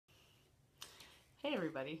Hey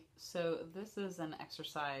everybody, so this is an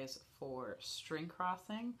exercise for string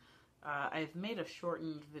crossing. I've made a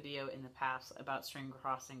shortened video in the past about string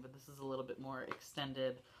crossing, but this is a little bit more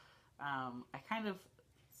extended. I kind of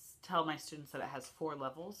tell my students that it has 4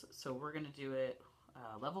 levels, so we're going to do it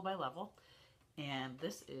level by level, and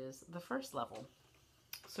this is the first level.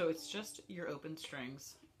 So it's just your open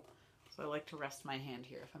strings. So I like to rest my hand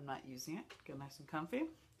here if I'm not using it. Get nice and comfy.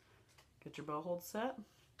 Get your bow hold set.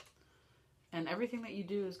 And everything that you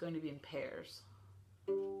do is going to be in pairs.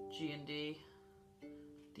 G and D,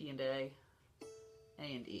 D and A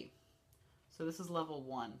and E. So this is level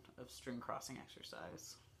 1 of string crossing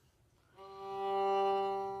exercise.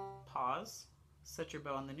 Pause, set your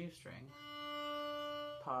bow on the new string.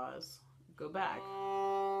 Pause, go back.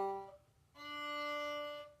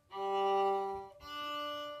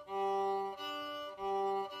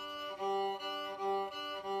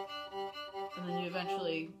 And then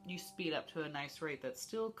you speed up to a nice rate that's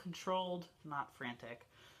still controlled, not frantic.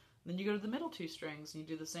 Then you go to the middle 2 strings and you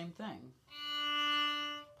do the same thing.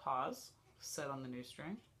 Pause, set on the new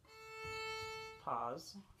string.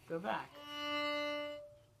 Pause, go back.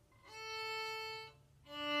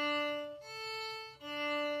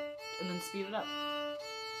 And then speed it up.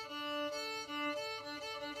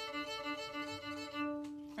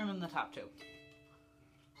 And then the top 2.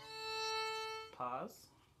 Pause.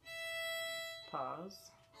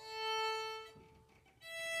 Pause.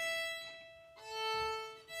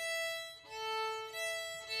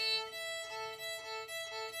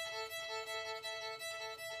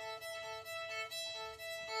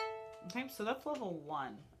 Okay, so that's level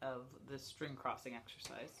 1 of the string crossing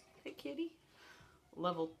exercise. Hey, kitty.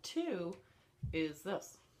 Level 2 is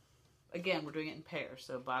this. Again, we're doing it in pairs,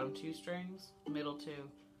 so bottom 2 strings, middle 2,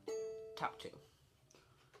 top 2.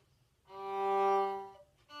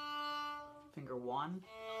 Finger 1,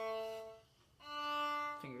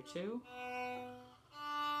 finger 2,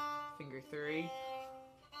 finger 3,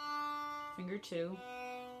 finger 2,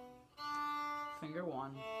 finger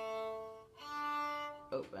 1,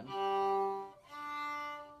 open.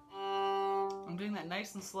 I'm doing that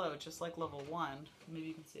nice and slow, just like level 1. Maybe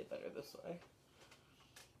you can see it better this way.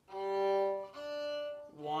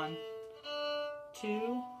 1,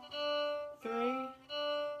 2, 3,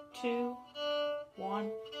 2,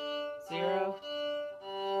 1, 0.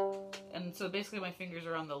 And so basically my fingers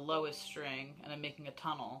are on the lowest string and I'm making a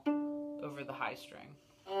tunnel over the high string.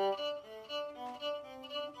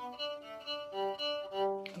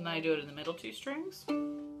 And then I do it in the middle 2 strings.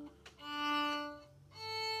 And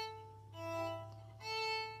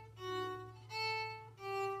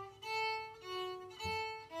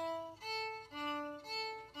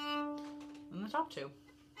the top 2.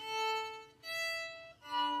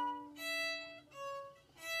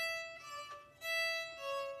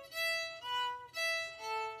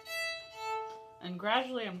 And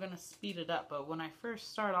gradually I'm going to speed it up, but when I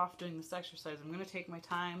first start off doing this exercise, I'm going to take my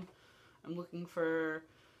time. I'm looking for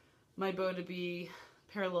my bow to be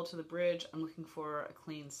parallel to the bridge. I'm looking for a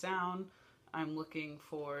clean sound. I'm looking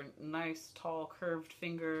for nice, tall, curved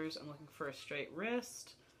fingers. I'm looking for a straight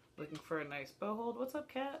wrist. Looking for a nice bow hold. What's up,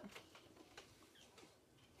 cat?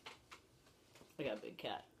 I got a big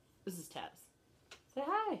cat. This is Tabs. Say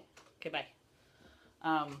hi. Okay, bye.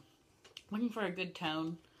 Looking for a good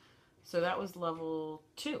tone. So that was level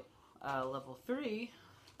 2. Level 3,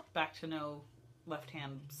 back to no left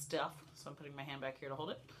hand stuff. So I'm putting my hand back here to hold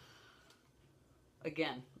it.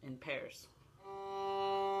 Again, in pairs.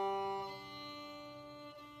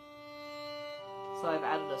 So I've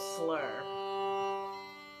added a slur.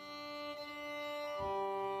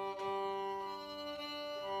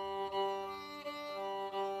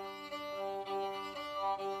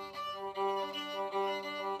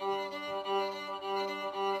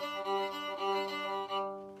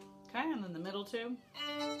 And then the middle 2.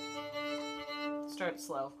 Start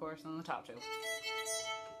slow, of course, and then the top 2.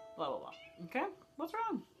 Blah, blah, blah. Okay? What's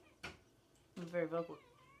wrong? I'm very vocal.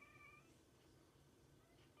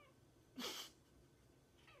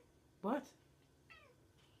 What?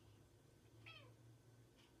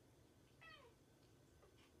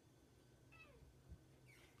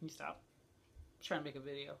 Can you stop? I'm trying to make a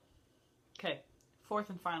video. Okay, 4th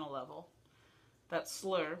and final level. That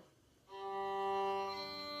slur.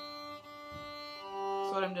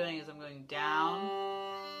 So what I'm doing is I'm going down,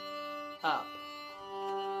 up,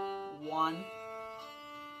 1,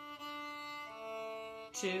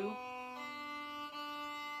 2,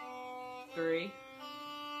 3,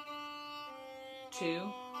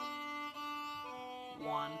 2,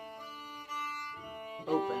 1,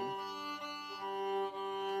 open.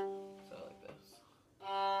 So like this.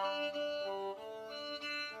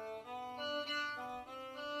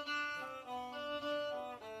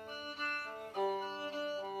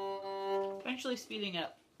 eventually speeding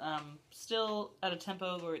up. Still at a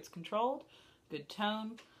tempo where it's controlled, good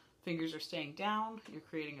tone, fingers are staying down, you're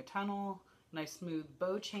creating a tunnel, nice smooth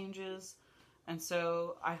bow changes. And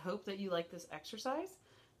so I hope that you like this exercise.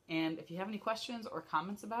 And if you have any questions or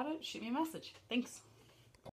comments about it, shoot me a message. Thanks.